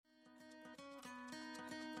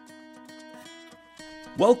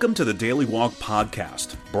Welcome to the Daily Walk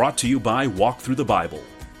Podcast, brought to you by Walk Through the Bible.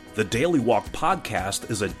 The Daily Walk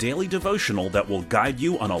Podcast is a daily devotional that will guide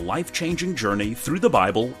you on a life-changing journey through the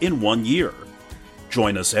Bible in 1 year.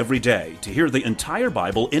 Join us every day to hear the entire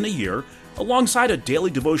Bible in a year, alongside a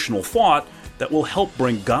daily devotional thought that will help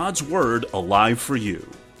bring God's Word alive for you.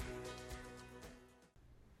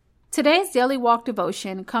 Today's Daily Walk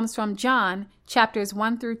devotion comes from John, chapters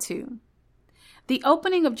 1 through 2. The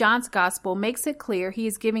opening of John's Gospel makes it clear he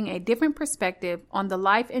is giving a different perspective on the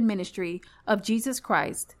life and ministry of Jesus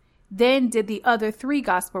Christ than did the other three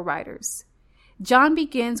Gospel writers. John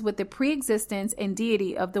begins with the pre-existence and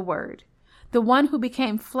deity of the Word, the one who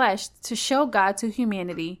became flesh to show God to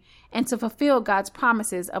humanity and to fulfill God's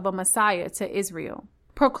promises of a Messiah to Israel.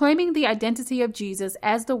 Proclaiming the identity of Jesus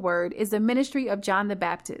as the Word is the ministry of John the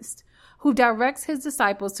Baptist, who directs his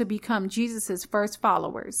disciples to become Jesus' first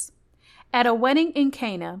followers. At a wedding in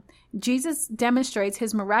Cana, Jesus demonstrates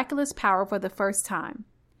his miraculous power for the first time.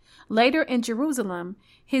 Later in Jerusalem,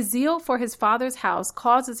 his zeal for his Father's house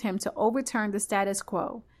causes him to overturn the status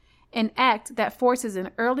quo, an act that forces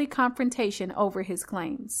an early confrontation over his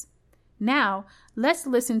claims. Now, let's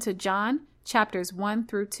listen to John chapters 1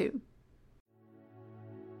 through 2.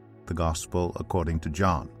 The Gospel according to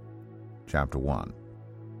John, chapter 1.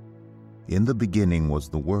 In the beginning was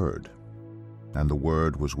the Word, and the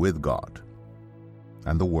Word was with God,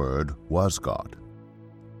 and the Word was God.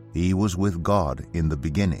 He was with God in the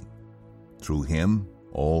beginning. Through him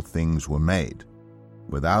all things were made.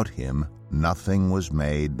 Without him nothing was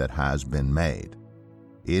made that has been made.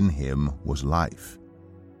 In him was life,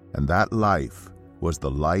 and that life was the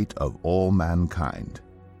light of all mankind.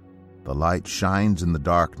 The light shines in the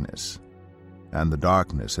darkness, and the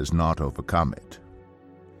darkness has not overcome it.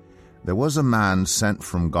 There was a man sent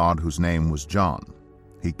from God whose name was John.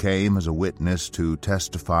 He came as a witness to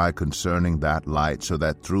testify concerning that light, so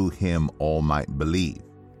that through him all might believe.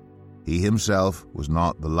 He himself was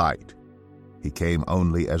not the light. He came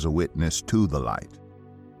only as a witness to the light.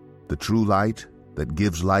 The true light that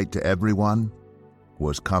gives light to everyone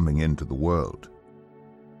was coming into the world.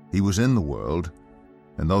 He was in the world,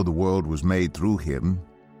 and though the world was made through him,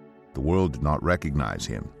 the world did not recognize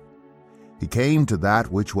him. He came to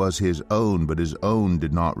that which was his own, but his own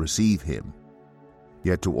did not receive him.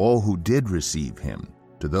 Yet to all who did receive him,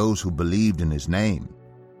 to those who believed in his name,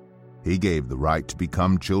 he gave the right to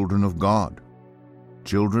become children of God,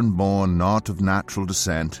 children born not of natural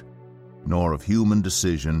descent, nor of human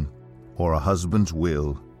decision, or a husband's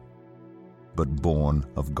will, but born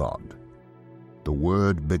of God. The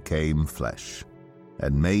Word became flesh,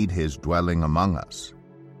 and made his dwelling among us.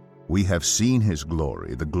 We have seen his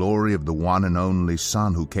glory, the glory of the one and only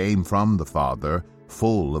Son who came from the Father,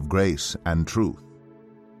 full of grace and truth.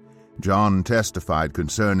 John testified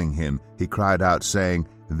concerning him. He cried out, saying,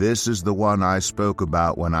 "This is the one I spoke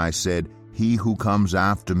about when I said, 'He who comes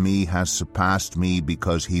after me has surpassed me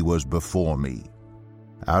because he was before me.'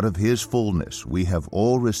 Out of his fullness we have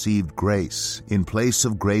all received grace in place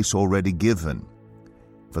of grace already given.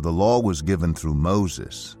 For the law was given through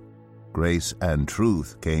Moses. Grace and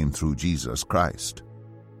truth came through Jesus Christ.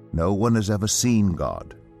 No one has ever seen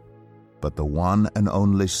God, but the one and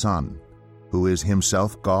only Son, who is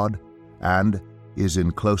himself God and is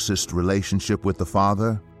in closest relationship with the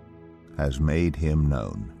Father, has made him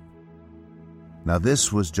known." Now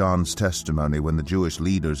this was John's testimony when the Jewish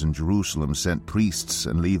leaders in Jerusalem sent priests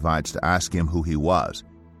and Levites to ask him who he was.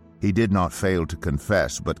 He did not fail to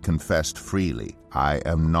confess, but confessed freely, "I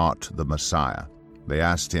am not the Messiah." They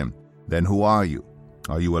asked him, "Then who are you?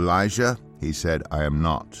 Are you Elijah?" He said, "I am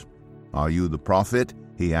not." "Are you the prophet?"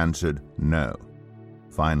 He answered, "No."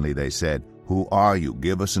 Finally they said, "Who are you?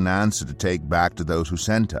 Give us an answer to take back to those who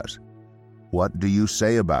sent us. What do you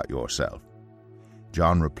say about yourself?"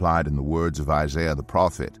 John replied in the words of Isaiah the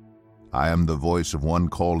prophet, "I am the voice of one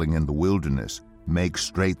calling in the wilderness, 'Make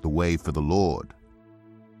straight the way for the Lord.'"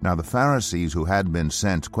 Now the Pharisees who had been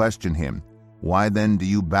sent questioned him, "Why then do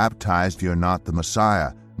you baptize if you are not the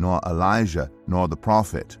Messiah, nor Elijah, nor the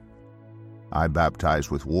prophet?" "I baptize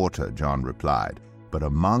with water," John replied, "but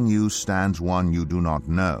among you stands one you do not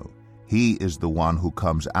know. He is the one who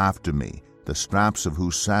comes after me, the straps of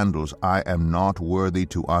whose sandals I am not worthy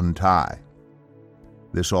to untie."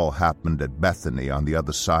 This all happened at Bethany on the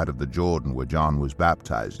other side of the Jordan where John was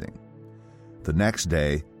baptizing. The next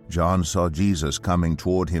day John saw Jesus coming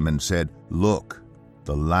toward him and said, "Look,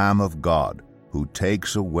 the Lamb of God, who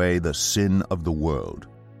takes away the sin of the world.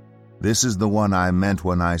 This is the one I meant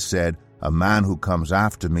when I said, 'A man who comes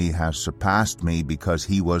after me has surpassed me because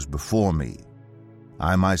he was before me.'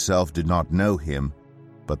 I myself did not know him,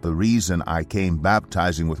 but the reason I came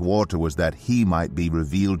baptizing with water was that he might be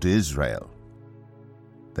revealed to Israel."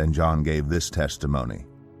 Then John gave this testimony,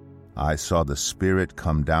 "I saw the Spirit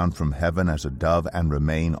come down from heaven as a dove and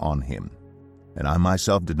remain on him. And I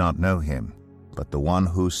myself did not know him, but the one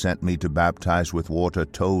who sent me to baptize with water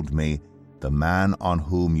told me, 'The man on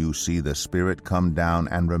whom you see the Spirit come down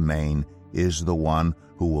and remain is the one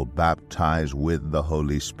who will baptize with the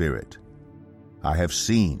Holy Spirit.' I have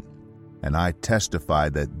seen, and I testify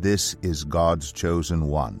that this is God's chosen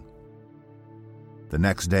one." The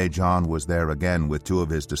next day John was there again with 2 of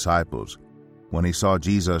his disciples. When he saw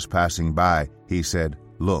Jesus passing by, he said,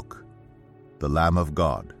 "Look, the Lamb of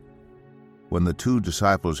God." When the 2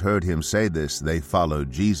 disciples heard him say this, they followed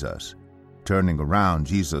Jesus. Turning around,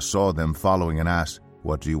 Jesus saw them following and asked,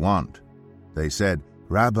 "What do you want?" They said,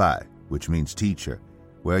 "Rabbi," which means teacher,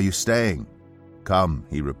 "where are you staying?" "Come,"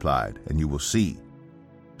 he replied, "and you will see."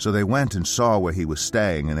 So they went and saw where he was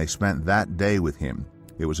staying, and they spent that day with him.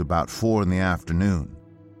 It was about 4 p.m.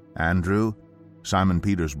 Andrew, Simon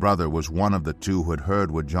Peter's brother, was one of the 2 who had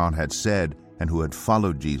heard what John had said and who had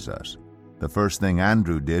followed Jesus. The first thing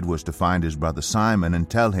Andrew did was to find his brother Simon and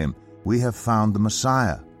tell him, "We have found the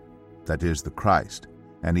Messiah," that is, the Christ,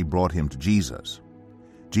 and he brought him to Jesus.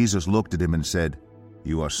 Jesus looked at him and said,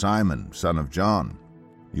 "You are Simon, son of John.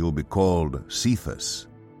 You will be called Cephas,"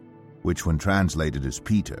 which when translated is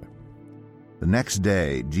Peter. The next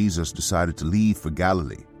day, Jesus decided to leave for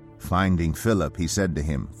Galilee. Finding Philip, he said to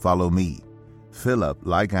him, "Follow me." Philip,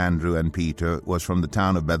 like Andrew and Peter, was from the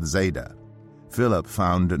town of Bethsaida. Philip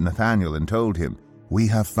found Nathanael and told him, "We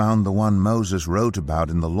have found the one Moses wrote about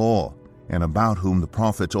in the law, and about whom the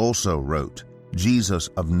prophets also wrote, Jesus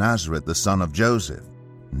of Nazareth, the son of Joseph."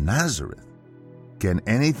 "Nazareth? Can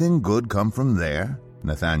anything good come from there?"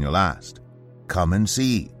 Nathanael asked. "Come and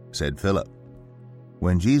see," said Philip.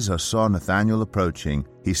 When Jesus saw Nathanael approaching,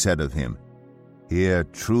 he said of him, "Here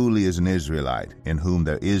truly is an Israelite, in whom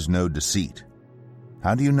there is no deceit."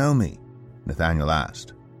 "How do you know me?" Nathanael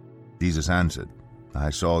asked. Jesus answered, "I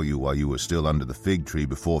saw you while you were still under the fig tree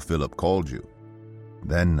before Philip called you."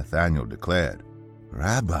 Then Nathanael declared,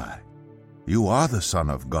 "Rabbi, you are the Son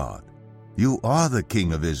of God. You are the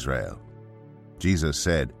King of Israel." Jesus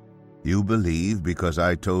said, "You believe because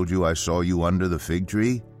I told you I saw you under the fig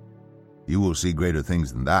tree? You will see greater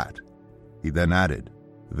things than that." He then added,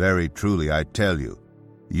 "Very truly I tell you,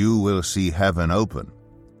 you will see heaven open,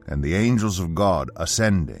 and the angels of God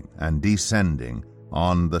ascending and descending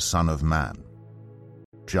on the Son of Man."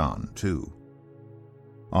 John 2.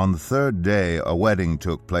 On the 3rd day a wedding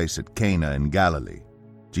took place at Cana in Galilee.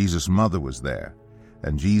 Jesus' mother was there,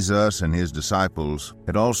 and Jesus and his disciples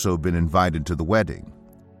had also been invited to the wedding.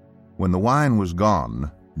 When the wine was gone,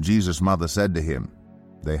 Jesus' mother said to him,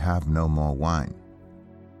 "They have no more wine."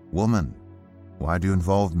 "Woman, why do you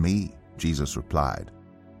involve me?" Jesus replied,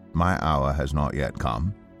 "My hour has not yet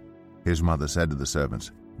come." His mother said to the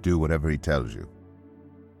servants, "Do whatever he tells you."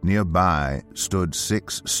 Nearby stood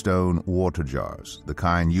 6 stone water jars, the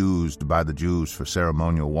kind used by the Jews for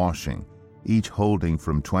ceremonial washing, each holding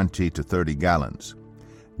from 20 to 30 gallons.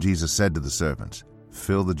 Jesus said to the servants,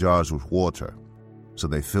 "Fill the jars with water." So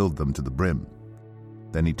they filled them to the brim.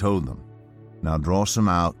 Then he told them, "Now draw some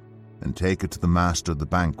out and take it to the master of the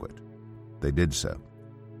banquet." They did so.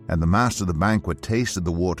 And the master of the banquet tasted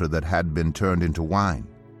the water that had been turned into wine.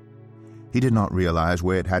 He did not realize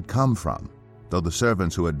where it had come from, though the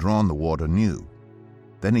servants who had drawn the water knew.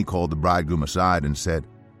 Then he called the bridegroom aside and said,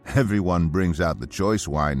 "Everyone brings out the choice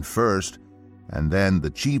wine first, and then the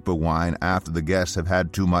cheaper wine after the guests have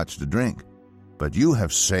had too much to drink. But you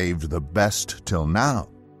have saved the best till now."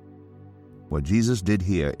 What Jesus did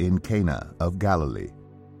here in Cana of Galilee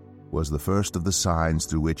was the first of the signs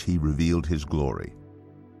through which he revealed his glory,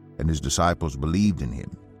 and his disciples believed in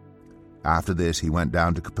him. After this he went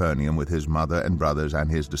down to Capernaum with his mother and brothers and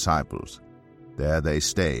his disciples. There they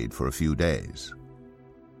stayed for a few days.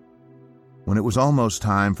 When it was almost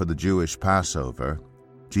time for the Jewish Passover,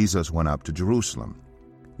 Jesus went up to Jerusalem.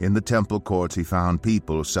 In the temple courts he found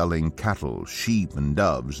people selling cattle, sheep, and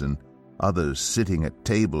doves, and others sitting at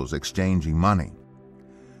tables exchanging money.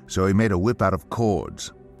 So he made a whip out of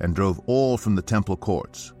cords and drove all from the temple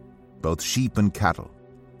courts, both sheep and cattle.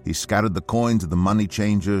 He scattered the coins of the money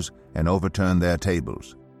changers and overturned their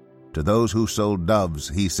tables. To those who sold doves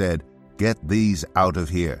he said, "Get these out of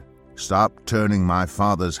here. Stop turning my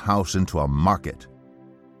Father's house into a market."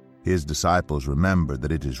 His disciples remembered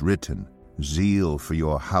that it is written, "Zeal for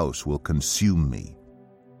your house will consume me."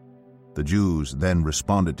 The Jews then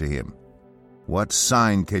responded to him, "What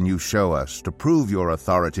sign can you show us to prove your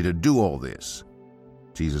authority to do all this?"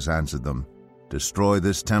 Jesus answered them, "Destroy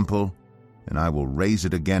this temple, and I will raise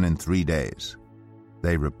it again in 3 days."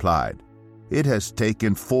 They replied, "It has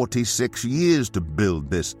taken 46 years to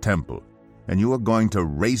build this temple, and you are going to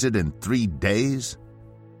raise it in 3 days?"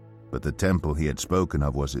 But the temple he had spoken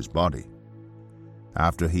of was his body.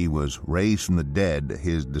 After he was raised from the dead,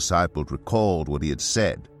 his disciples recalled what he had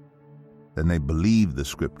said. Then they believed the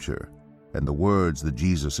scripture and the words that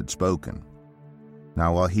Jesus had spoken.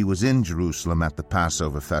 Now while he was in Jerusalem at the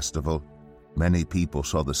Passover festival, many people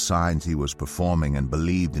saw the signs he was performing and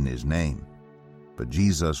believed in his name. But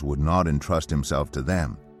Jesus would not entrust himself to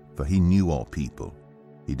them, for he knew all people.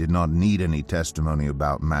 He did not need any testimony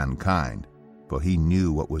about mankind, for he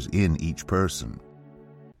knew what was in each person.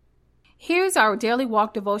 Here's our Daily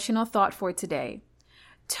Walk devotional thought for today.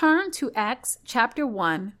 Turn to Acts chapter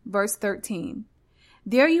 1, verse 13.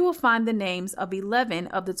 There you will find the names of 11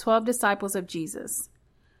 of the 12 disciples of Jesus.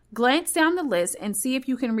 Glance down the list and see if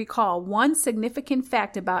you can recall one significant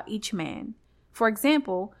fact about each man. For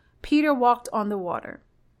example, Peter walked on the water.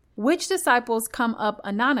 Which disciples come up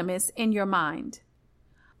anonymous in your mind?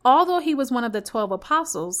 Although he was one of the 12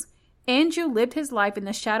 apostles, Andrew lived his life in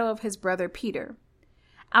the shadow of his brother Peter.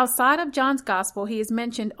 Outside of John's gospel, he is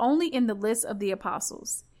mentioned only in the list of the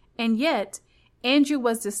apostles. And yet, Andrew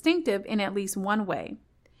was distinctive in at least one way.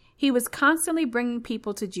 He was constantly bringing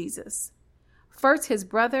people to Jesus. First, his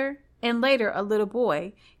brother, and later a little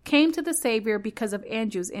boy, came to the Savior because of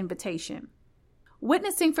Andrew's invitation.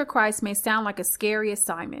 Witnessing for Christ may sound like a scary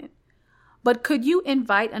assignment, but could you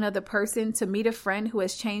invite another person to meet a friend who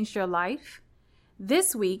has changed your life?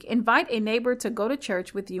 This week, invite a neighbor to go to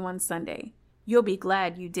church with you on Sunday. You'll be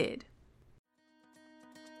glad you did.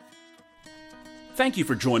 Thank you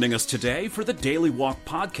for joining us today for the Daily Walk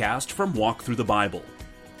podcast from Walk Through the Bible.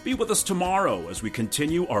 Be with us tomorrow as we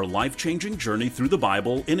continue our life-changing journey through the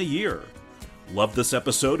Bible in a year. Love this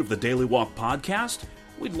episode of the Daily Walk podcast?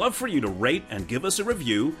 We'd love for you to rate and give us a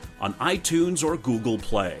review on iTunes or Google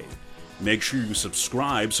Play. Make sure you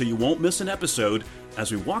subscribe so you won't miss an episode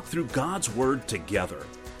as we walk through God's Word together.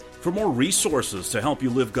 For more resources to help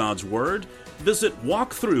you live God's Word, visit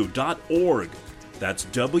walkthrough.org. That's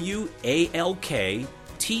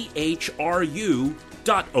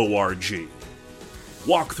WALKTHRU.org.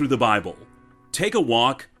 Walk through the Bible. Take a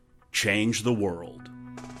walk, change the world.